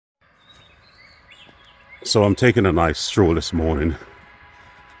So I'm taking a nice stroll this morning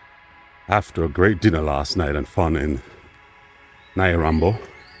after a great dinner last night and fun in Nyamirambo.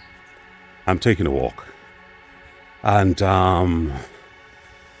 I'm taking a walk, and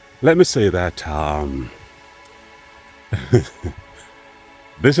let me say that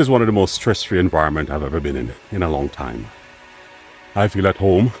this is one of the most stress-free environments I've ever been in a long time. I feel at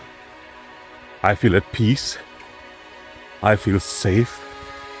home, I feel at peace, I feel safe,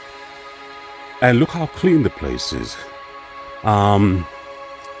 and look how clean the place is.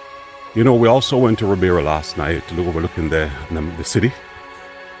 You know, we also went to Rwanda last night to look overlooking the city,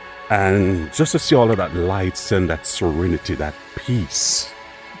 and just to see all of that lights and that serenity, that peace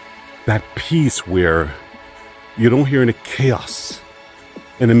where you don't hear any chaos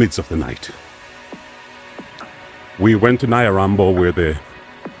in the midst of the night. We went to Nyamirambo where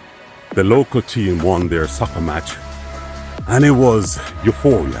the local team won their soccer match, and it was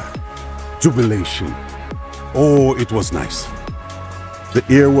euphoria, jubilation. Oh, it was nice. The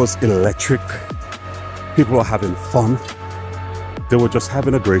air was electric. People were having fun. They were just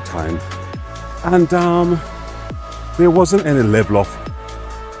having a great time. And there wasn't any level of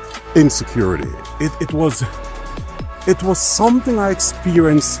insecurity. It was something I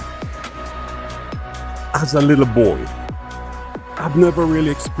experienced as a little boy. I've never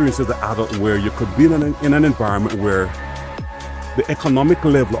really experienced as an adult where you could be in an environment where the economic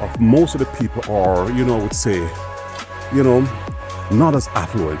level of most of the people are, you know, I would say, you know, not as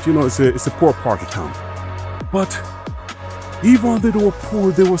affluent. You know, it's a poor part of town. But even though they were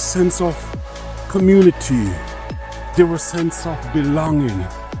poor, there was a sense of community. There was a sense of belonging.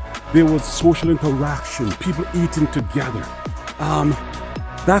 There was social interaction, people eating together.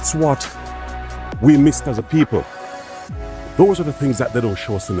 That's what we missed as a people. Those are the things that they don't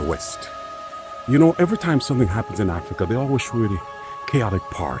show us in the West. You know, every time something happens in Africa, they always show you the chaotic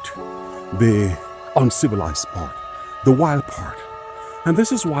part, the uncivilized part, the wild part. And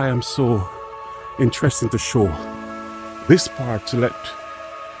this is why I'm so interested to show this part, to let,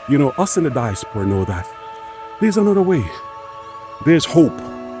 you know, us in the diaspora know that there's another way. There's hope.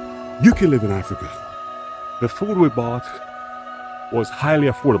 You can live in Africa. The food we bought was highly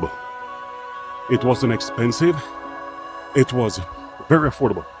affordable. It wasn't expensive. It was very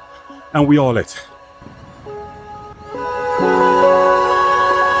affordable. And we all ate.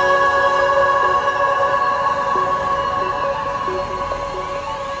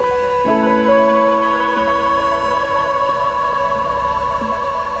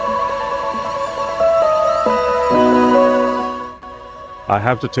 I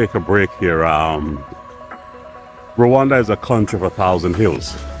have to take a break here. Rwanda is a country of 1,000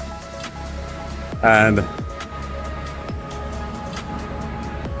 hills. And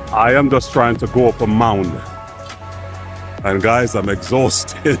I am just trying to go up a mound. And guys, I'm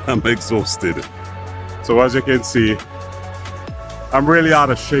exhausted. I'm exhausted. So as you can see, I'm really out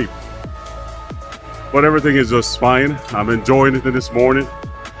of shape. But everything is just fine. I'm enjoying it this morning.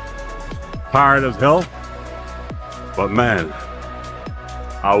 Tired as hell. But man,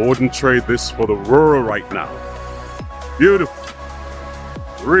 I wouldn't trade this for the world right now. Beautiful.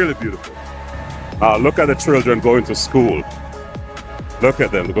 Really beautiful. Look at the children going to school. Look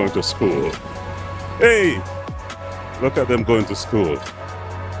at them going to school. Hey! Look at them going to school.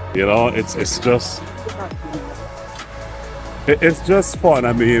 You know, it's just fun.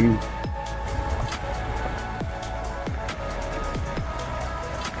 I mean,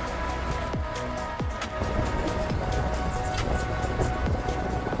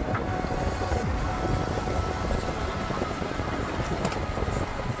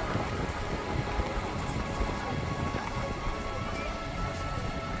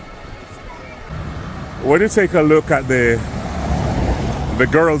 when you take a look at the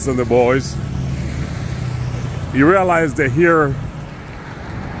girls and the boys, you realize their hair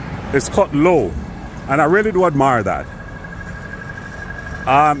is cut low, and I really do admire that.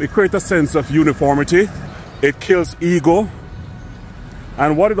 It creates a sense of uniformity. It kills ego,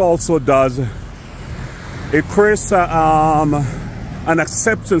 and what it also does, it creates an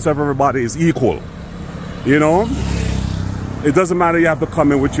acceptance of everybody is equal. You know, it doesn't matter you have to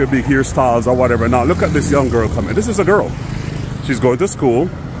come in with your big hairstyles or whatever. Now look at this young girl coming. This is a girl. She's going to school,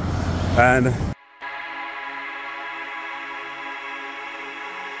 and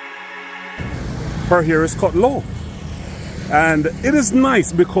her hair is cut low. And it is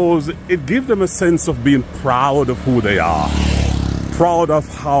nice because it gives them a sense of being proud of who they are. Proud of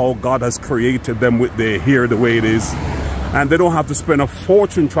how God has created them with their hair the way it is. And they don't have to spend a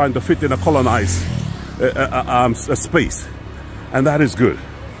fortune trying to fit in a colonized space. And that is good.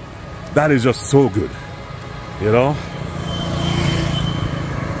 That is just so good, you know.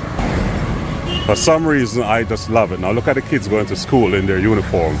 For some reason, I just love it. Now look at the kids going to school in their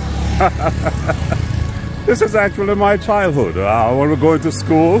uniform. This is actually my childhood. When we were going to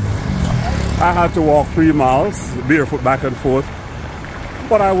school, I had to walk 3 miles, barefoot back and forth,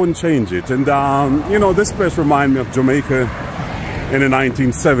 but I wouldn't change it. And you know, this place reminds me of Jamaica in the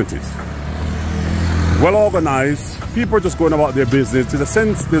 1970s. Well organized, people are just going about their business. There's a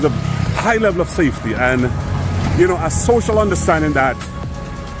sense, there's a high level of safety and, you know, a social understanding that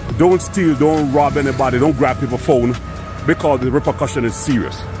don't steal, don't rob anybody, don't grab people's phone, because the repercussion is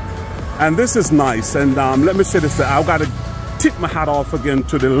serious. And this is nice. And let me say this, I've got to tip my hat off again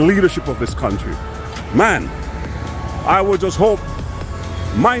to the leadership of this country. Man, I would just hope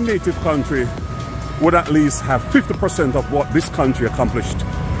my native country would at least have 50% of what this country accomplished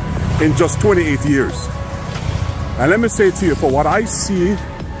in just 28 years. And let me say to you, for what I see,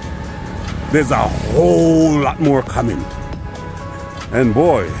 there's a whole lot more coming. And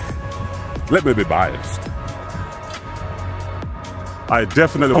boy, let me be biased, I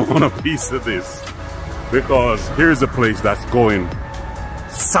definitely want a piece of this, because here's a place that's going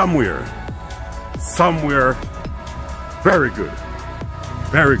somewhere very good,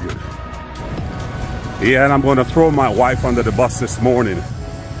 very good. Yeah, and I'm going to throw my wife under the bus this morning.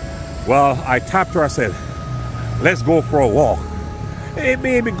 Well, I tapped her, I said, let's go for a walk. Hey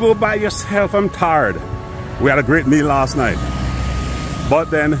baby, go by yourself, I'm tired. We had a great meal last night. But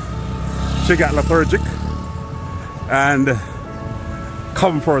then she got lethargic and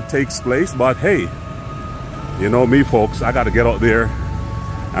comfort takes place. But hey, you know me folks, I got to get out there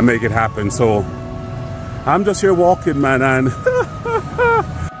and make it happen. So I'm just here walking, man, and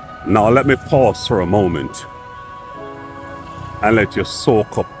now let me pause for a moment and let you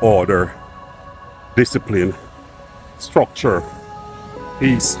soak up order, discipline, structure,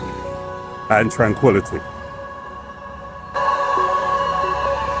 peace, and tranquility.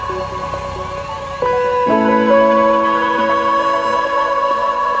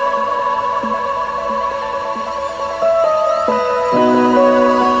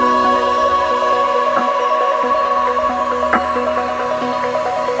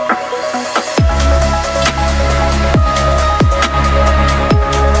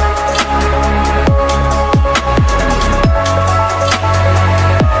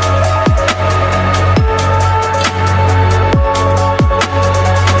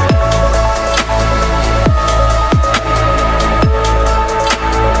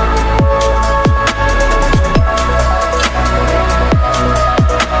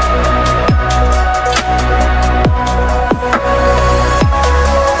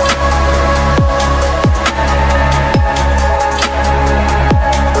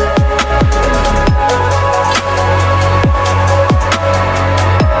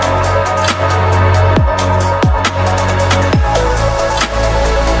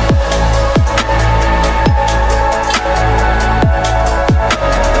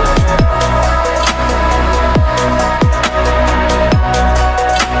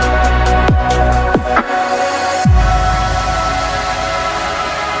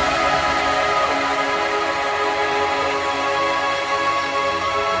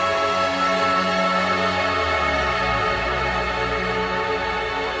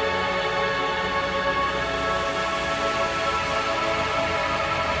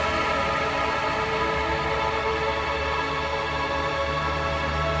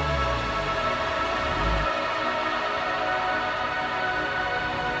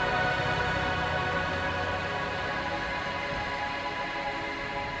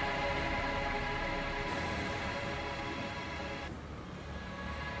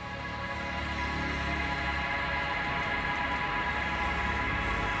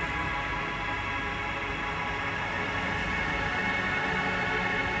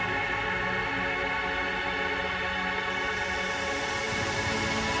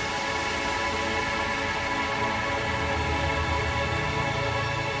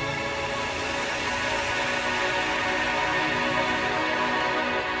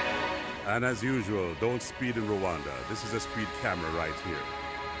 And as usual, don't speed in Rwanda. This is a speed camera right here.